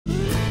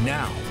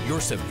Now, your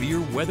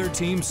Severe Weather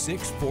Team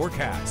 6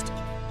 forecast.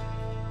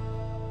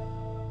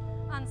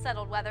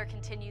 Unsettled weather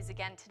continues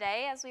again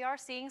today as we are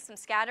seeing some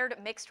scattered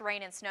mixed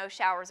rain and snow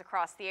showers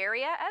across the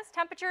area as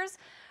temperatures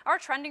are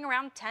trending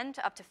around 10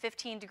 to up to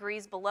 15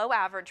 degrees below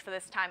average for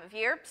this time of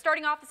year.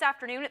 Starting off this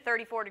afternoon at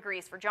 34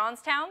 degrees for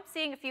Johnstown,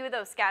 seeing a few of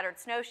those scattered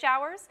snow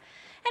showers.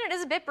 And it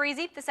is a bit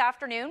breezy this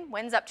afternoon,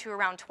 winds up to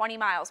around 20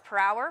 miles per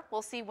hour.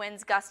 We'll see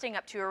winds gusting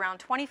up to around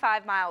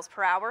 25 miles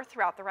per hour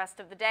throughout the rest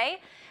of the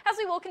day, as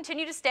we will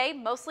continue to stay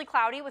mostly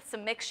cloudy with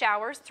some mixed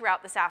showers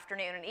throughout this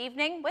afternoon and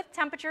evening, with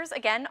temperatures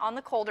again on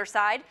the colder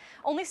side,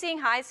 only seeing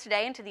highs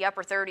today into the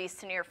upper 30s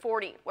to near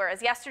 40,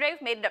 whereas yesterday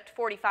we made it up to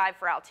 45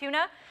 for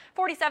Altoona,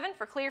 47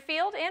 for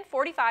Clearfield, and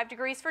 45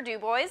 degrees for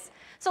DuBois.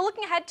 So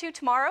looking ahead to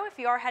tomorrow, if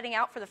you are heading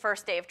out for the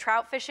first day of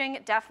trout fishing,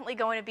 definitely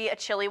going to be a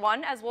chilly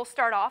one, as we'll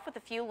start off with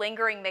a few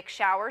lingering mixed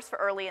showers for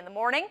early in the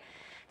morning.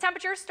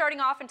 Temperatures starting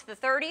off into the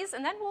 30s,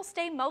 and then we'll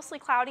stay mostly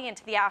cloudy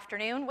into the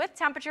afternoon, with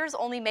temperatures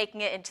only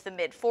making it into the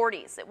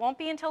mid-40s. It won't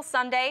be until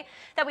Sunday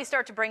that we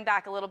start to bring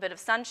back a little bit of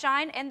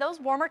sunshine, and those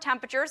warmer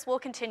temperatures will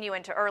continue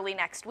into early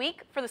next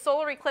week. For the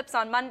solar eclipse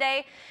on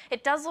Monday,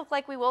 it does look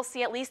like we will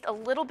see at least a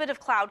little bit of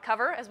cloud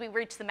cover as we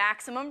reach the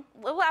maximum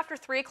a little after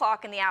 3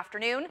 o'clock in the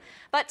afternoon,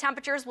 but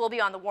temperatures will be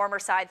on the warmer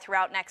side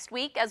throughout next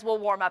week as we'll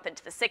warm up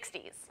into the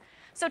 60s.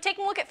 So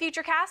taking a look at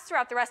futurecasts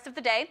throughout the rest of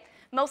the day,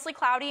 mostly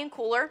cloudy and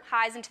cooler,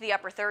 highs into the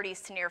upper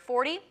 30s to near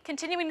 40,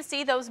 continuing to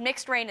see those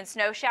mixed rain and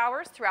snow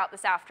showers throughout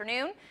this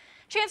afternoon.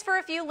 Chance for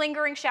a few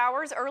lingering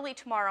showers early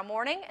tomorrow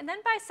morning, and then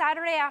by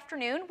Saturday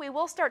afternoon, we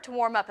will start to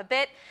warm up a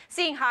bit,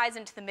 seeing highs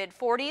into the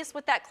mid-40s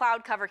with that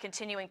cloud cover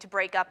continuing to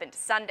break up into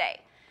Sunday.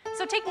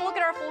 So taking a look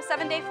at our full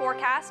 7-day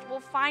forecast, we'll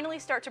finally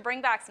start to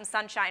bring back some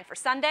sunshine for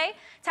Sunday.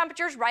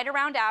 Temperatures right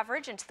around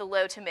average into the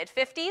low to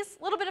mid-50s.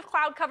 A little bit of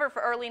cloud cover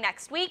for early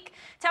next week.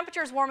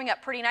 Temperatures warming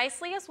up pretty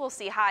nicely as we'll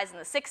see highs in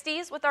the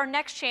 60s with our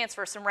next chance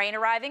for some rain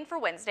arriving for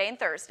Wednesday and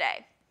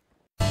Thursday.